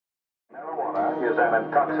marijuana is an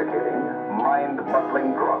intoxicating,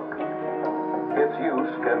 mind-muddling drug. Its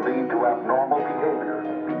use can lead to abnormal behavior,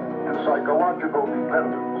 to psychological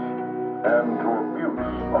dependence, and to abuse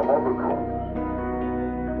of other drugs.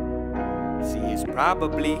 See, it's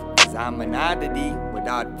probably 'cause I'm an oddity with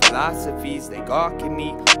odd philosophies. They gawking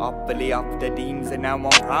me awfully off the deems, and now I'm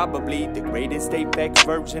probably the greatest apex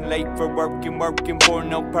version. Late for working for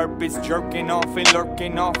no purpose, jerking off and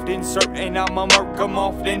lurking often. Certain I'ma murk 'em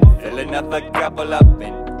often. Fill another couple up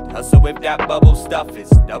and hustle with that bubble stuff. It's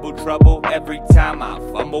double trouble every time I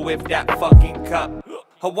fumble with that fucking cup.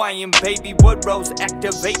 Hawaiian baby wood rose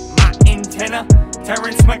activate my antenna.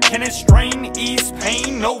 Terrence McKenna strain, ease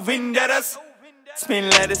pain, no vendettas. Spin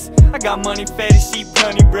lettuce, I got money fetish, eat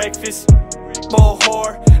plenty breakfast. Ball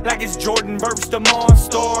whore, like it's Jordan versus the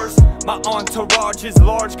monsters. My entourage is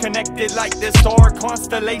large, connected like the star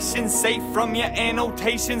constellation. Safe from your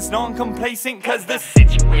annotations, non-complacent, 'cause the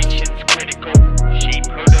situation's critical. She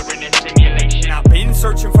put her in a simulation. I've been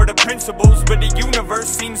searching for the principles, but the universe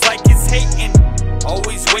seems like it's hating.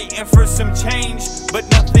 Always waiting for some change, but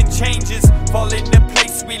nothing changes. Fall into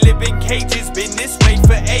place, we live in cages. Been this way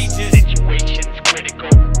for ages. Situation's critical.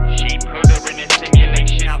 She put her in a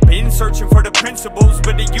simulation. I've been searching for the principles,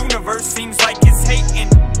 but the universe seems like it's hating.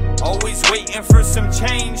 Always waiting for some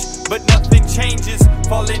change, but nothing changes.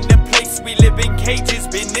 Fall into place, we live in cages.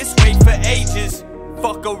 Been this way for ages.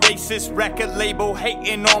 Fuck a racist record label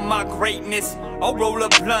hating on my greatness. I'll roll a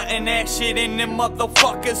blunt and that shit in them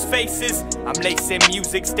motherfuckers' faces. I'm lacing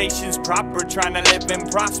music stations proper, trying to live and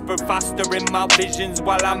prosper, fostering my visions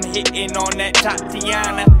while I'm hitting on that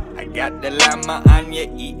Tatiana. I got the llama on ya,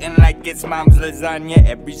 eating like it's mom's lasagna.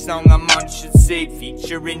 Every song I'm on should say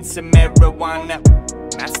featuring some marijuana.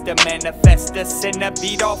 Master manifesta, send a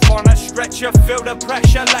beat off on a stretcher. Feel the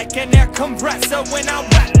pressure like an air compressor when I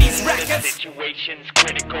rap these records. Situation's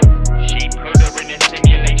critical. She put her in a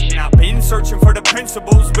simulation. I've been searching for the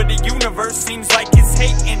principles, but the universe seems like it's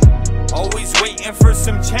hating. Always waiting for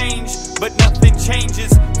some change, but nothing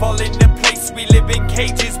changes. Fall into place, we live in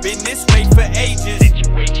cages. Been this way for ages.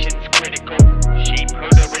 Situation's critical. She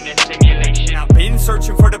put her in a simulation. I've been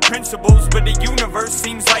searching for the principles, but the universe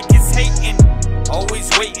seems like it's hating. Always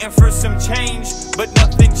waiting for some change, but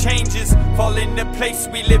nothing changes. Fall into place,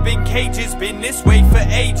 we live in cages. Been this way for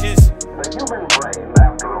ages. The human brain